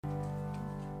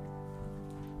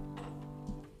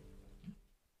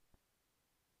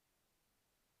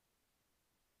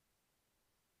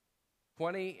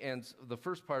20 and the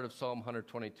first part of Psalm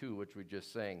 122, which we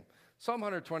just sang. Psalm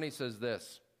 120 says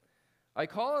this, I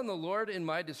call on the Lord in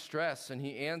my distress, and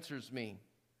he answers me.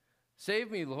 Save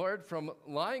me, Lord, from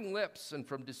lying lips and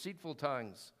from deceitful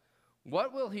tongues.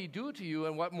 What will he do to you,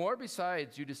 and what more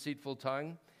besides, you deceitful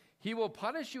tongue? He will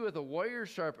punish you with a warrior's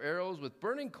sharp arrows, with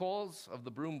burning coals of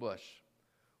the broom bush.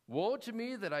 Woe to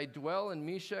me that I dwell in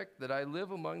Meshech, that I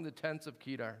live among the tents of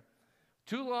Kedar.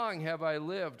 Too long have I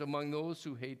lived among those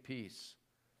who hate peace.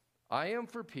 I am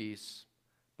for peace,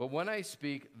 but when I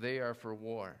speak, they are for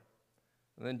war.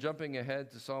 And then jumping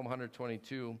ahead to Psalm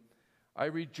 122, I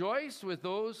rejoiced with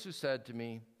those who said to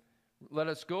me, let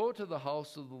us go to the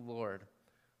house of the Lord.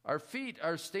 Our feet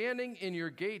are standing in your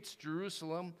gates,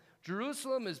 Jerusalem.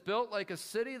 Jerusalem is built like a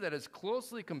city that is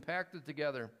closely compacted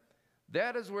together.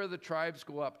 That is where the tribes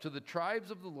go up, to the tribes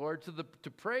of the Lord,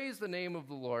 to praise the name of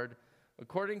the Lord,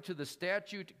 according to the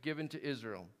statute given to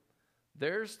Israel.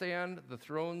 There stand the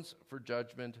thrones for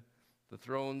judgment, the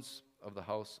thrones of the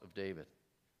house of David.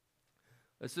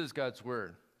 This is God's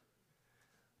word.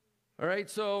 All right,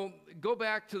 so go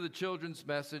back to the children's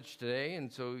message today,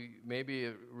 and so maybe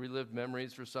it relived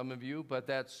memories for some of you, but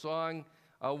that song,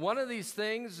 one of these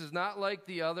things is not like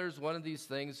the others, one of these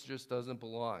things just doesn't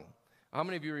belong. How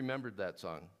many of you remembered that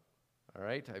song? All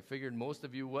right, I figured most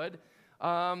of you would.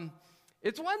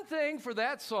 It's one thing for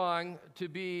that song to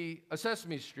be a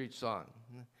Sesame Street song.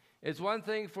 It's one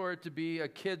thing for it to be a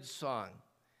kid's song.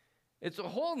 It's a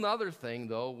whole nother thing,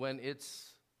 though, when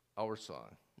it's our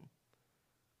song,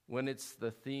 when it's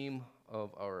the theme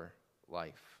of our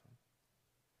life.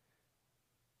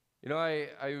 You know,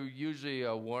 I usually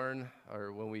warn,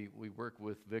 or when we work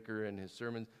with Vicar and his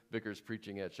sermons, Vicar's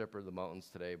preaching at Shepherd of the Mountains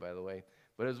today, by the way,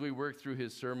 but as we work through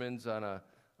his sermons on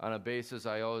a basis,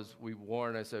 we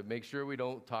warn, I said, make sure we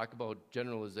don't talk about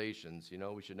generalizations. You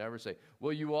know, we should never say,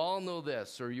 well, you all know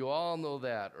this, or you all know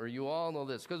that, or you all know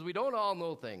this, because we don't all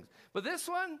know things. But this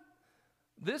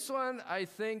one, I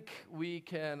think we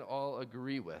can all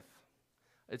agree with.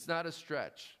 It's not a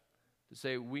stretch to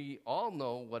say we all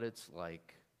know what it's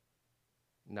like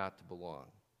not to belong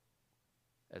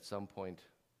at some point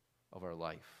of our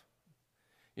life.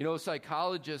 You know,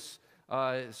 psychologists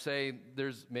say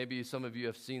maybe some of you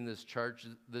have seen this chart.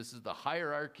 This is the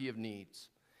hierarchy of needs.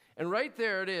 And right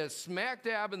there it is, smack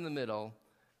dab in the middle,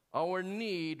 our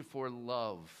need for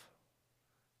love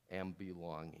and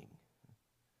belonging.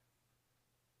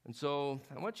 And so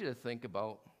I want you to think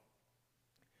about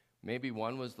maybe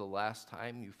one was the last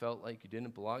time you felt like you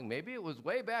didn't belong. Maybe it was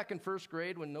way back in first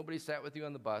grade when nobody sat with you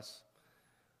on the bus.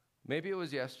 Maybe it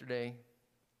was yesterday.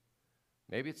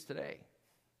 Maybe it's today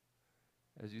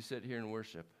as you sit here and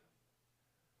worship.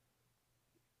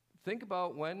 Think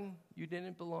about when you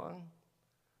didn't belong.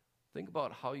 Think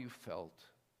about how you felt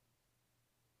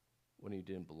when you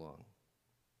didn't belong.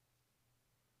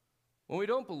 When we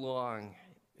don't belong,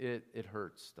 it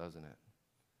hurts, doesn't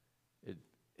it?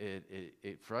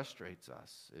 It frustrates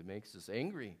us. It makes us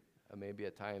angry, maybe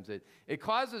at times. It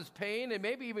causes pain. It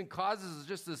maybe even causes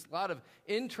just this lot of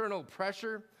internal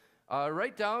pressure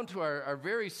right down to our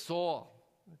very soul.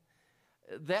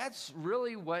 That's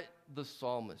really what the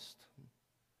psalmist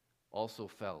also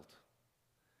felt.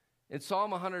 In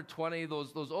Psalm 120,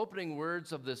 those opening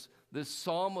words of this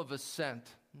psalm of ascent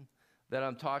that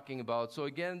I'm talking about. So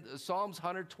again, Psalms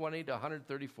 120 to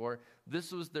 134,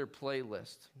 this was their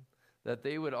playlist that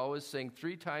they would always sing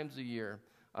 3 times a year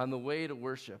on the way to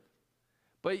worship.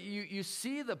 But you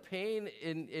see the pain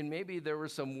in maybe there were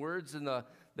some words in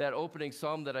that opening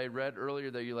psalm that I read earlier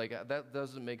that you're like, that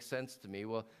doesn't make sense to me.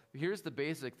 Well, here's the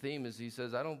basic theme is he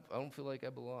says, I don't feel like I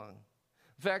belong.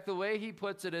 In fact, the way he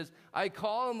puts it is, I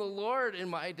call on the Lord in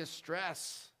my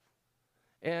distress.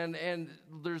 And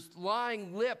there's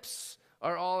lying lips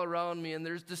are all around me, and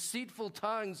there's deceitful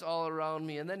tongues all around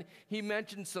me. And then he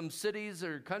mentioned some cities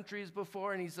or countries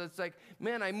before, and he says, like,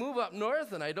 man, I move up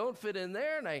north, and I don't fit in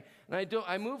there, and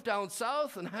I move down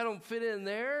south, and I don't fit in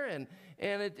there, and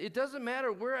it doesn't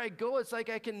matter where I go. It's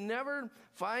like I can never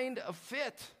find a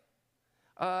fit.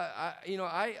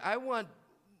 I want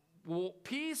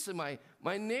peace, and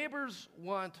my neighbors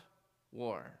want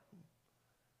war.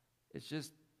 It's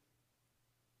just,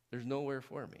 there's nowhere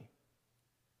for me.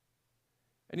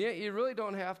 And yet you really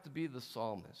don't have to be the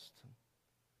psalmist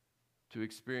to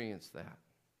experience that.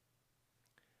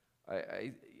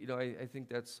 I think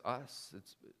that's us.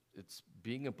 It's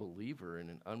being a believer in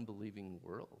an unbelieving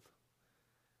world.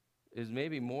 Is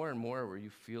maybe more and more where you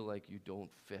feel like you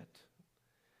don't fit.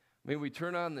 I mean, we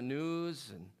turn on the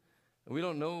news and we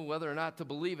don't know whether or not to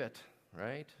believe it,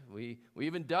 right? We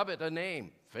even dub it a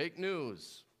name, fake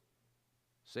news.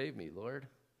 Save me, Lord,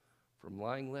 from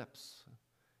lying lips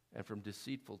and from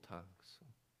deceitful tongues.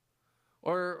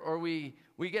 Or we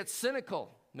get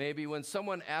cynical, maybe, when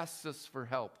someone asks us for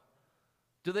help.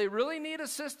 Do they really need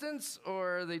assistance,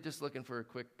 or are they just looking for a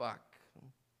quick buck?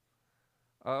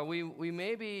 We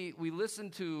listen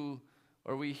to,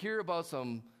 or we hear about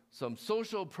some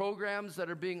social programs that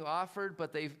are being offered,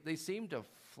 but they seem to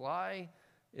fly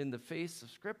in the face of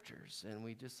scriptures, and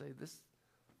we just say, this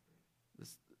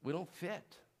we don't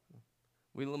fit.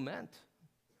 We lament.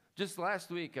 Just last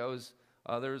week, there was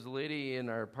a lady in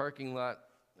our parking lot.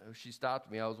 She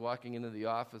stopped me. I was walking into the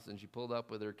office, and she pulled up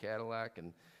with her Cadillac,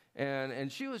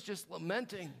 and she was just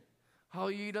lamenting how,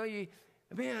 man,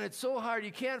 it's so hard.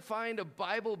 You can't find a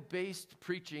Bible-based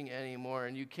preaching anymore,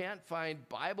 and you can't find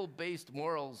Bible-based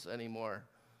morals anymore.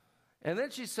 And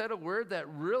then she said a word that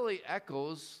really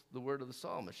echoes the word of the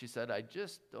psalmist. She said, I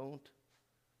just don't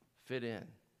fit in.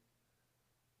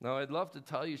 Now, I'd love to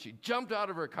tell you she jumped out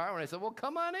of her car when I said, well,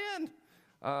 come on in.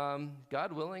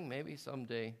 God willing, maybe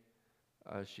someday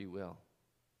she will.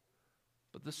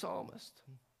 But the psalmist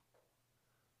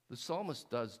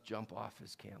does jump off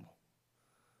his camel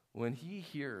when he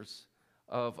hears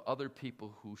of other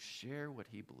people who share what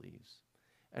he believes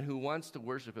and who wants to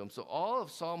worship him. So all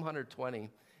of Psalm 120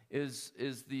 is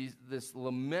this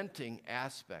lamenting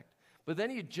aspect. But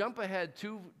then you jump ahead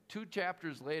two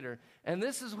chapters later, and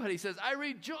this is what he says, I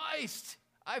rejoiced.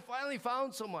 I finally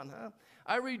found someone.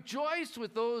 I rejoiced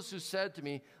with those who said to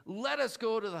me, let us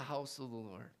go to the house of the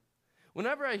Lord.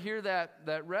 Whenever I hear that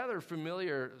rather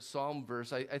familiar psalm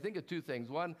verse, I think of two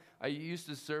things. One, I used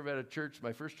to serve at a church,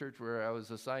 my first church where I was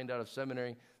assigned out of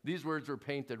seminary. These words were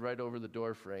painted right over the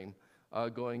door frame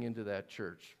going into that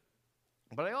church.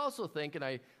 But I also think, and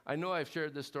I know I've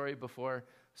shared this story before,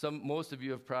 most of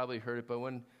you have probably heard it, but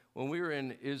when we were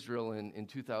in Israel in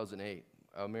 2008,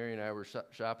 Mary and I were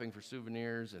shopping for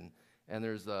souvenirs, and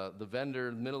there's the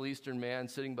vendor, the Middle Eastern man,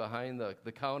 sitting behind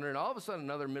the counter, and all of a sudden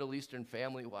another Middle Eastern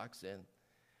family walks in.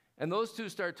 And those two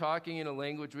start talking in a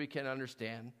language we can't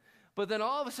understand. But then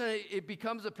all of a sudden it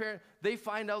becomes apparent, they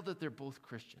find out that they're both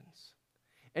Christians.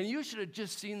 And you should have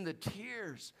just seen the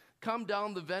tears come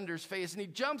down the vendor's face, and he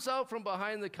jumps out from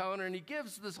behind the counter, and he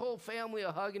gives this whole family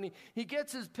a hug, and he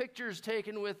gets his pictures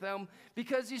taken with them,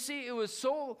 because you see, it was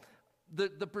so,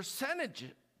 the percentage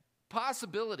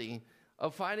possibility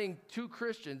of finding two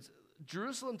Christians,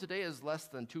 Jerusalem today is less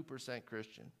than 2%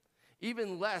 Christian,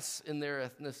 even less in their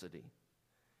ethnicity.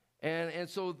 And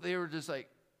so they were just like,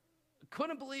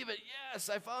 couldn't believe it. Yes,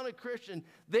 I found a Christian.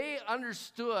 They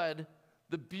understood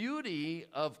the beauty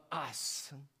of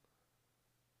us,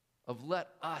 of let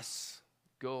us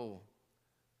go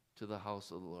to the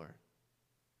house of the Lord.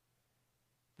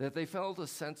 That they felt a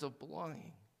sense of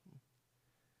belonging.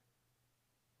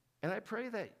 And I pray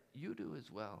that you do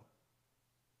as well.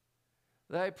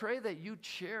 That I pray that you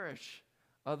cherish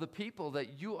the people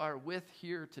that you are with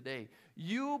here today.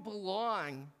 You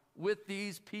belong with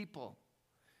these people.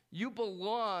 You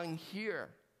belong here.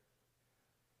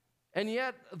 And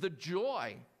yet the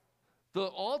joy,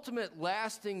 the ultimate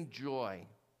lasting joy,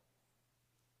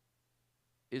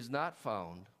 is not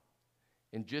found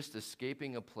in just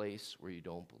escaping a place where you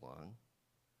don't belong,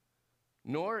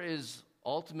 nor is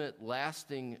ultimate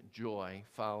lasting joy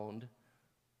found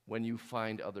when you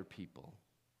find other people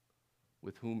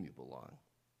with whom you belong.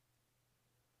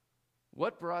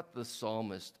 What brought the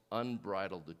psalmist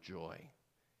unbridled joy?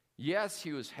 Yes,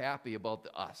 he was happy about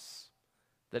the us,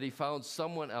 that he found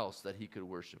someone else that he could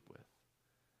worship with.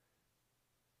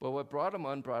 But what brought him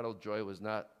unbridled joy was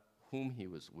not whom he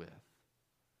was with.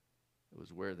 It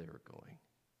was where they were going.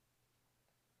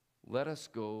 Let us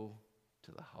go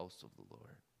to the house of the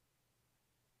Lord.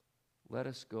 Let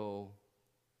us go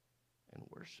and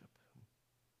worship.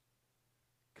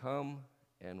 Come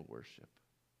and worship.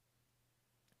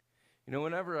 You know,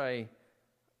 whenever I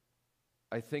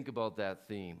think about that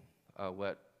theme,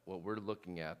 what we're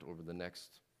looking at over the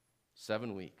next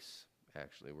 7 weeks,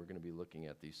 actually, we're going to be looking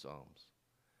at these Psalms.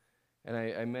 And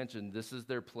I mentioned this is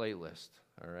their playlist,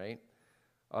 all right?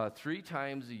 3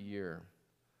 times a year,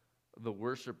 the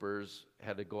worshipers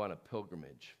had to go on a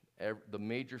pilgrimage. The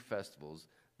major festivals,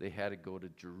 they had to go to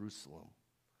Jerusalem,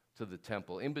 to the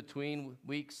temple. In between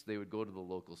weeks, they would go to the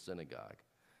local synagogue.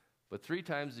 But 3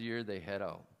 times a year, they head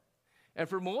out. And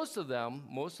for most of them,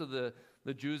 most of the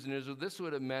Jews in Israel, this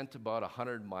would have meant about a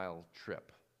 100-mile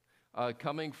trip.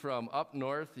 Coming from up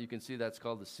north, you can see that's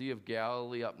called the Sea of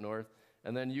Galilee up north,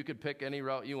 and then you could pick any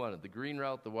route you wanted, the green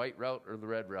route, the white route, or the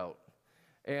red route.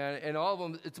 And all of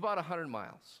them, it's about 100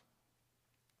 miles.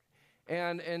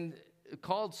 And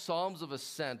called Psalms of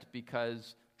Ascent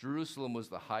because Jerusalem was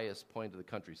the highest point of the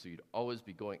country, so you'd always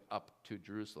be going up to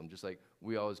Jerusalem, just like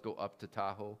we always go up to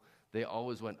Tahoe. they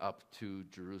always went up to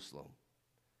Jerusalem.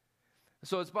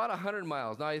 So it's about 100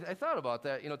 miles. Now, I thought about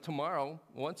that. Tomorrow,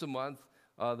 once a month,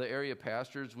 the area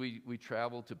pastors, we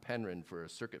travel to Penryn for a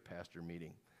circuit pastor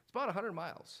meeting. It's about 100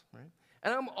 miles, right?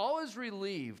 And I'm always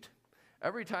relieved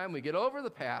every time we get over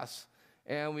the pass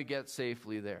and we get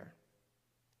safely there.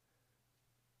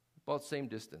 About the same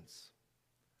distance.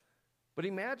 But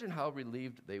imagine how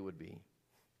relieved they would be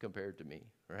compared to me,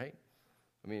 right?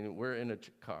 I mean, we're in a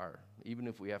car. Even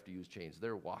if we have to use chains,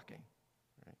 they're walking,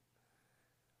 right?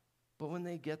 But when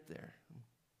they get there,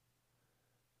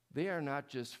 they are not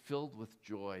just filled with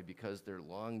joy because their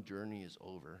long journey is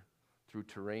over through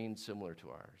terrain similar to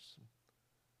ours.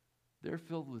 They're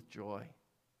filled with joy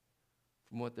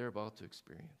from what they're about to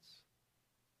experience.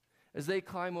 As they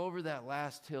climb over that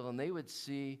last hill and they would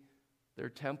see their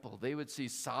temple, they would see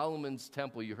Solomon's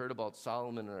temple. You heard about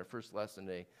Solomon in our first lesson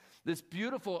today. This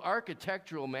beautiful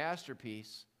architectural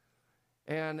masterpiece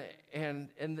and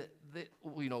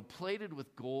plated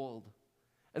with gold.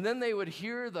 And then they would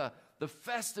hear the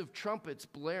festive trumpets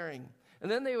blaring. And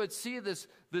then they would see this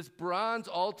bronze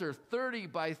altar 30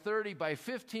 by 30 by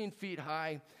 15 feet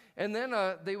high. And then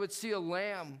they would see a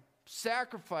lamb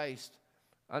sacrificed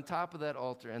on top of that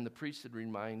altar. And the priest would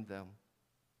remind them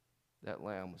that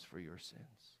lamb was for your sins.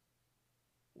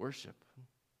 Worship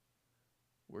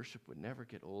would never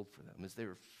get old for them as they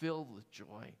were filled with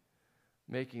joy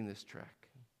making this trek.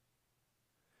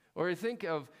 Or I think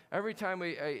of, every time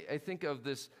I think of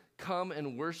this come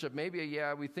and worship, maybe,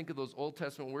 we think of those Old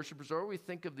Testament worshipers, or we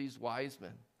think of these wise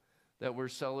men that we're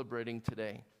celebrating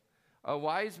today.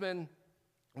 Wise men,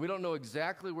 we don't know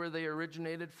exactly where they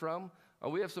originated from.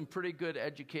 We have some pretty good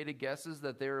educated guesses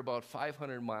that they were about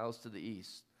 500 miles to the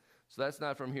east. So that's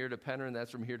not from here to Penryn,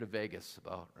 that's from here to Vegas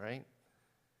about, right?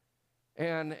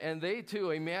 And they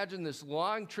too, imagine this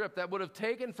long trip that would have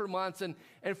taken for months. And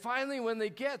finally, when they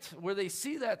get where they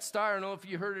see that star, I don't know if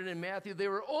you heard it in Matthew, they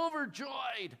were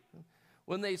overjoyed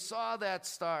when they saw that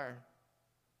star.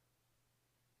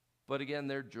 But again,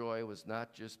 their joy was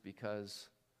not just because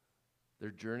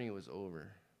their journey was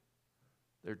over.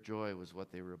 Their joy was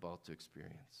what they were about to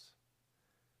experience.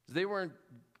 They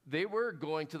were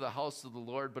going to the house of the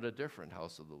Lord, but a different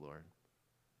house of the Lord.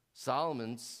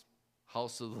 Solomon's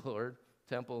house of the Lord,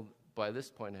 temple, by this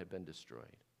point had been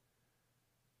destroyed.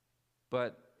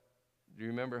 But do you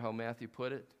remember how Matthew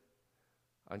put it?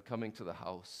 On coming to the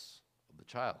house of the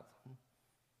child.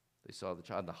 They saw the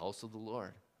child in the house of the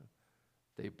Lord.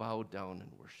 They bowed down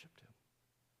and worshiped him.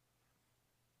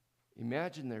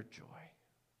 Imagine their joy.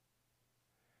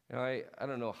 And I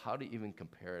don't know how to even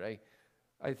compare it.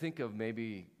 I think of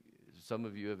maybe some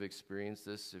of you have experienced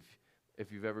this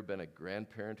if you've ever been a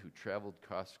grandparent who traveled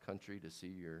cross country to see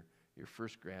your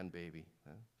first grandbaby.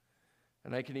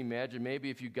 And I can imagine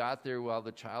maybe if you got there while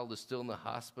the child is still in the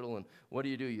hospital, and what do?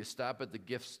 You stop at the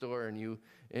gift store and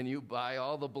you buy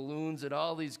all the balloons and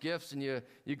all these gifts, and you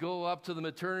go up to the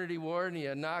maternity ward and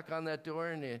you knock on that door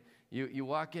and you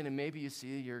walk in, and maybe you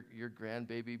see your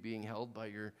grandbaby being held by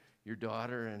your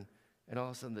daughter, and all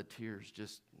of a sudden the tears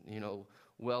just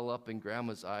well up in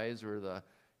grandma's eyes, or the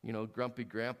grumpy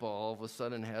grandpa all of a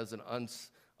sudden has an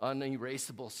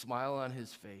unerasable smile on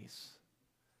his face.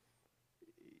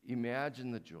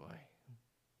 Imagine the joy.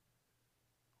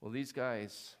 Well, these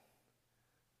guys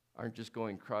aren't just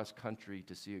going cross country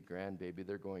to see a grandbaby,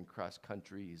 they're going cross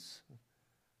countries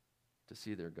to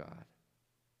see their God.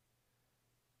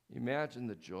 Imagine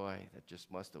the joy that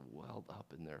just must have welled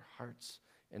up in their hearts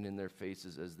and in their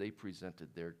faces as they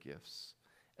presented their gifts,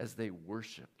 as they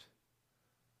worshiped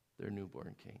their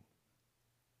newborn king.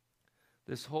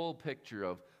 This whole picture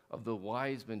of the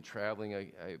wise men traveling,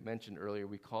 I mentioned earlier,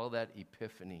 we call that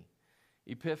Epiphany.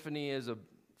 Epiphany is a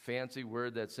fancy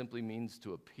word that simply means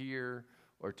to appear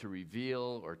or to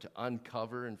reveal or to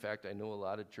uncover. In fact, I know a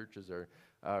lot of churches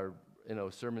are in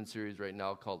a sermon series right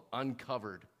now called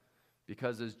Uncovered,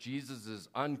 because as Jesus is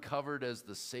uncovered as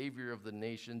the Savior of the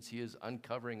nations, he is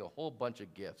uncovering a whole bunch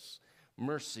of gifts.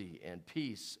 Mercy and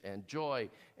peace and joy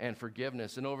and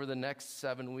forgiveness. And over the next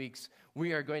 7 weeks,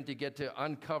 we are going to get to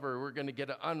uncover, we're going to get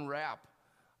to unwrap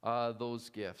those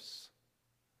gifts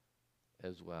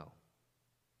as well.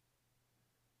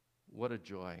 What a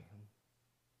joy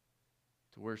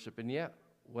to worship. And yet,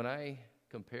 when I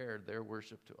compared their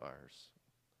worship to ours,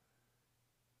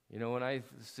 when I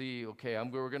see,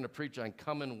 we're going to preach on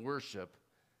come and worship,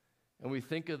 and we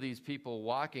think of these people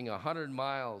walking 100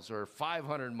 miles or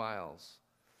 500 miles,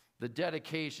 the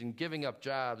dedication, giving up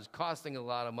jobs, costing a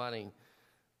lot of money,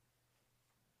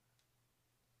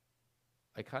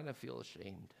 I kind of feel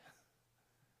ashamed.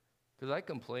 Because I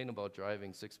complain about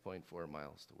driving 6.4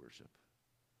 miles to worship.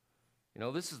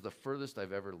 This is the furthest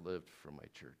I've ever lived from my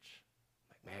church.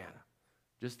 Like, man,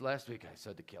 just last week I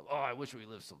said to Kel, I wish we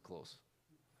lived so close.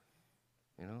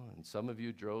 And some of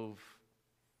you drove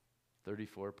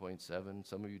 34.7.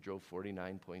 Some of you drove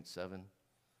 49.7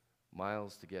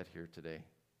 miles to get here today.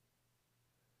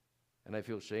 And I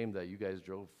feel ashamed that you guys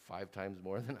drove 5 times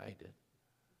more than I did.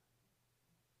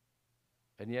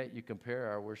 And yet you compare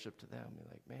our worship to them. You're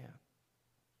like, man,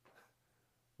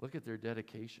 look at their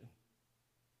dedication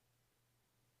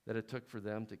that it took for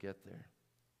them to get there.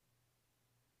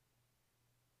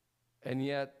 And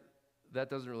yet, that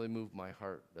doesn't really move my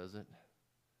heart, does it?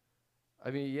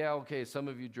 I mean, yeah, okay, some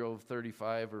of you drove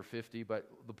 35 or 50, but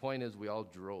the point is we all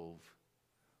drove.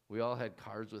 We all had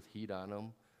cars with heat on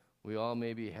them. We all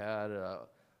maybe had a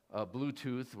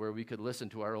Bluetooth where we could listen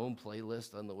to our own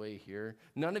playlist on the way here.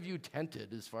 None of you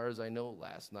tented, as far as I know,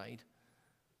 last night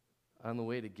on the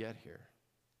way to get here.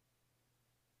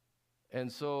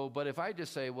 And so, but if I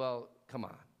just say, well, come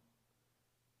on.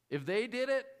 If they did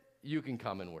it, you can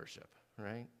come and worship,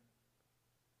 right?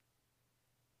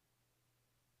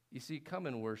 You see, come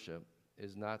and worship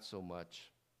is not so much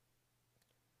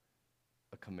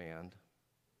a command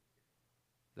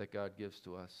that God gives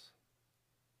to us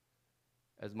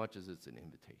as much as it's an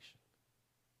invitation.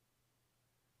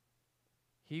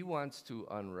 He wants to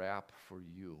unwrap for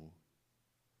you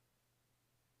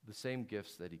the same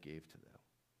gifts that he gave to them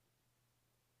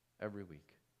every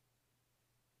week.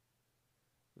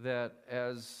 That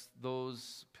as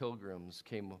those pilgrims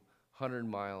came 100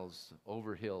 miles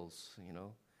over hills,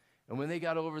 and when they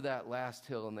got over that last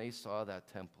hill and they saw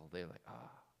that temple, they're like,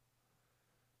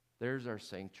 there's our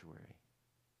sanctuary.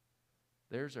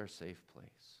 There's our safe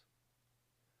place.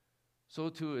 So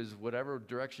too is whatever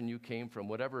direction you came from,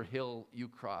 whatever hill you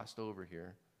crossed over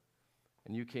here,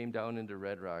 and you came down into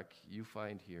Red Rock, you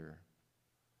find here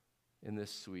in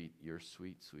this your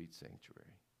sweet, sweet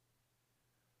sanctuary.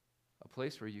 A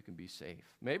place where you can be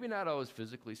safe. Maybe not always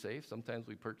physically safe. Sometimes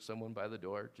we perch someone by the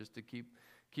door just to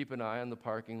keep an eye on the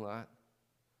parking lot.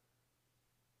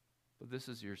 But this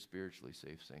is your spiritually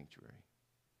safe sanctuary.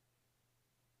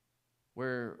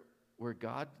 Where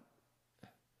God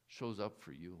shows up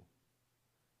for you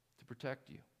to protect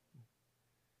you.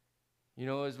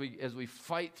 As we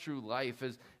fight through life,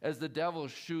 as the devil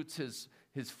shoots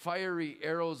his fiery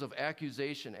arrows of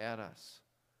accusation at us,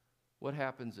 what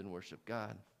happens in worship?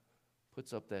 God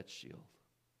puts up that shield,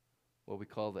 what we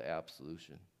call the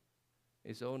absolution.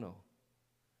 He says, no,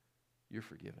 you're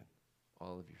forgiven,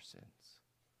 all of your sins.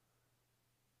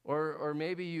 Or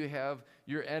maybe you have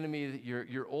your enemy,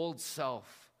 your old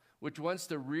self, which wants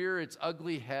to rear its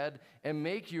ugly head and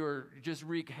just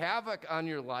wreak havoc on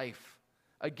your life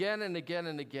again and again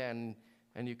and again.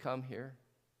 And you come here,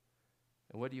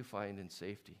 and what do you find in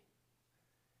safety?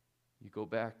 You go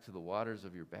back to the waters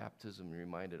of your baptism and you're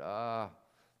reminded,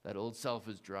 that old self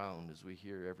is drowned, as we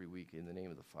hear every week, in the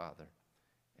name of the Father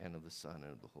and of the Son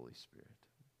and of the Holy Spirit.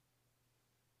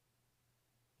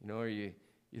 Or you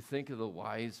think of the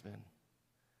wise men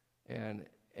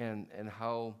and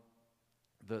how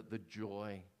the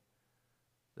joy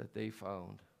that they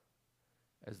found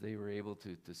as they were able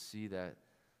to see that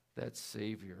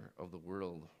Savior of the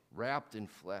world wrapped in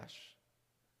flesh.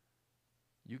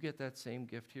 You get that same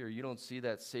gift here. You don't see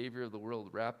that Savior of the world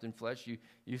wrapped in flesh.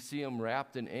 You see him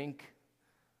wrapped in ink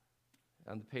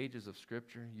on the pages of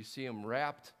Scripture. You see him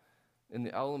wrapped in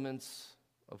the elements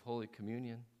of Holy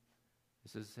Communion. He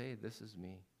says, hey, this is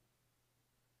me.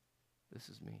 This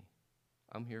is me.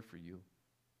 I'm here for you.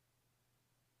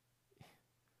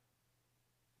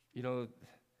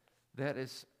 That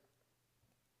is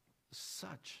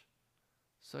such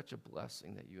a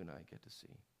blessing that you and I get to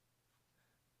see.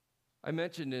 I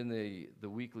mentioned in the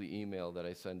weekly email that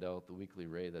I send out, the weekly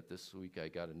Ray, that this week I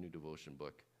got a new devotion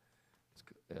book.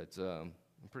 I'm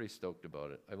pretty stoked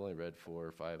about it. I've only read 4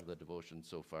 or 5 of the devotions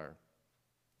so far.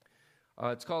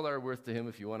 It's called Our Worth to Him.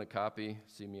 If you want a copy,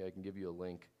 see me, I can give you a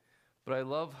link. But I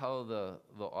love how the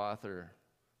author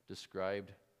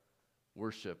described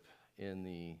worship in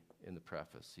the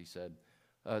preface. He said,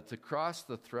 to cross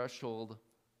the threshold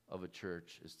of a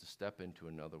church is to step into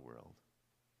another world.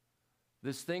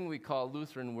 This thing we call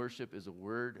Lutheran worship is a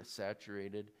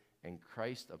word-saturated and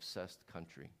Christ-obsessed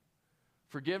country.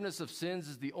 Forgiveness of sins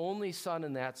is the only sun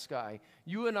in that sky.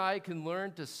 You and I can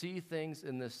learn to see things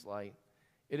in this light.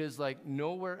 It is like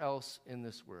nowhere else in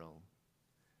this world.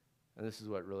 And this is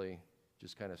what really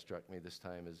just kind of struck me this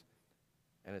time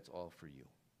and it's all for you.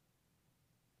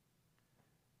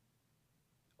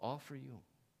 All for you.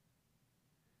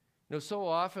 So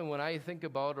often when I think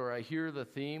about or I hear the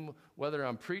theme, whether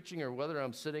I'm preaching or whether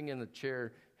I'm sitting in the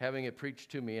chair having it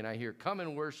preached to me, and I hear, come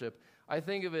and worship, I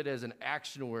think of it as an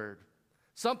action word,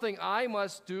 something I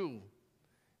must do.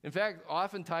 In fact,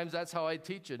 oftentimes that's how I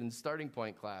teach it in starting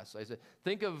point class. I say,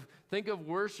 think of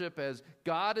worship as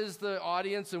God is the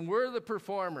audience and we're the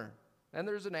performer. And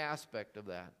there's an aspect of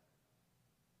that.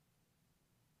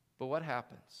 But what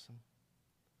happens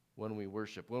when we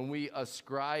worship? When we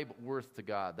ascribe worth to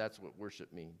God, that's what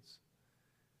worship means.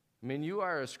 I mean, you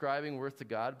are ascribing worth to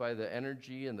God by the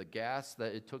energy and the gas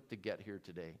that it took to get here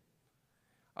today.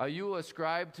 You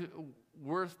ascribe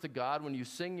worth to God when you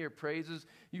sing your praises.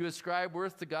 You ascribe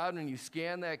worth to God when you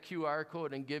scan that QR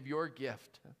code and give your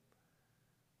gift.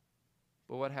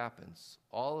 But what happens?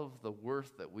 All of the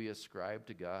worth that we ascribe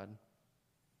to God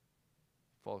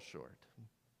falls short.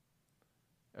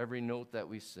 Every note that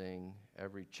we sing,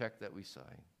 every check that we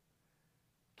sign,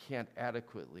 can't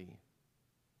adequately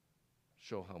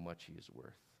show how much he is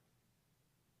worth.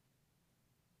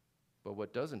 But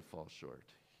what doesn't fall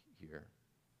short here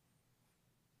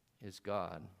is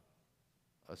God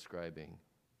ascribing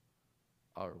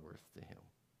our worth to him.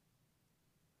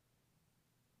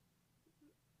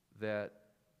 That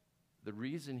the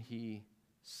reason he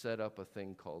set up a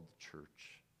thing called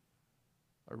church,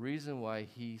 a reason why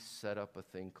he set up a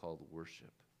thing called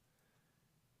worship,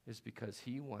 is because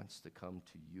he wants to come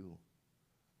to you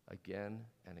again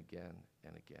and again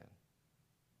and again.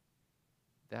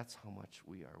 That's how much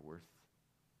we are worth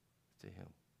to him.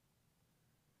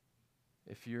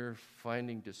 If you're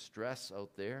finding distress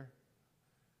out there,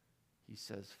 he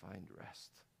says, find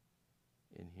rest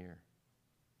in here.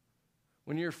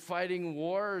 When you're fighting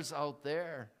wars out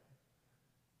there,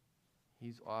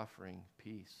 he's offering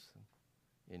peace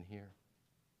in here.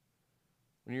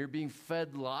 When you're being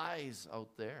fed lies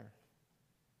out there,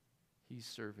 he's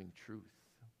serving truth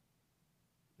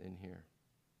in here.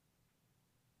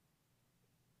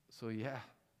 So yeah,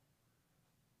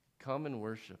 come and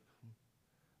worship.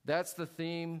 That's the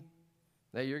theme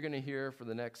that you're going to hear for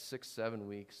the next 6-7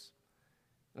 weeks.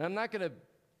 And I'm not going to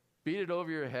beat it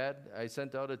over your head. I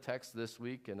sent out a text this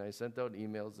week and I sent out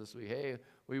emails this week. Hey,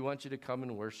 we want you to come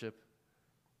and worship.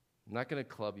 I'm not going to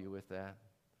club you with that.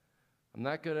 I'm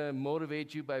not going to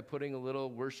motivate you by putting a little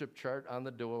worship chart on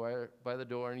the door, by the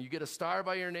door, and you get a star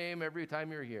by your name every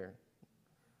time you're here.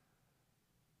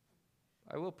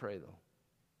 I will pray, though.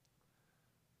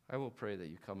 I will pray that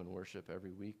you come and worship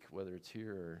every week, whether it's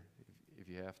here or if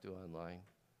you have to online.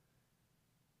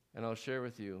 And I'll share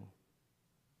with you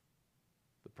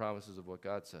the promises of what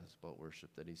God says about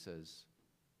worship, that he says,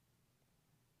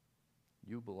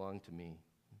 you belong to me.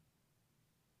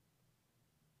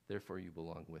 Therefore, you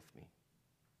belong with me.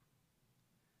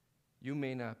 You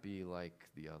may not be like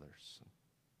the others,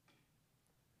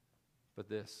 but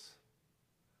this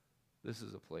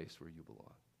is a place where you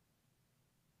belong.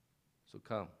 So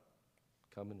come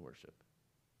and worship.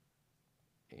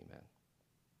 Amen.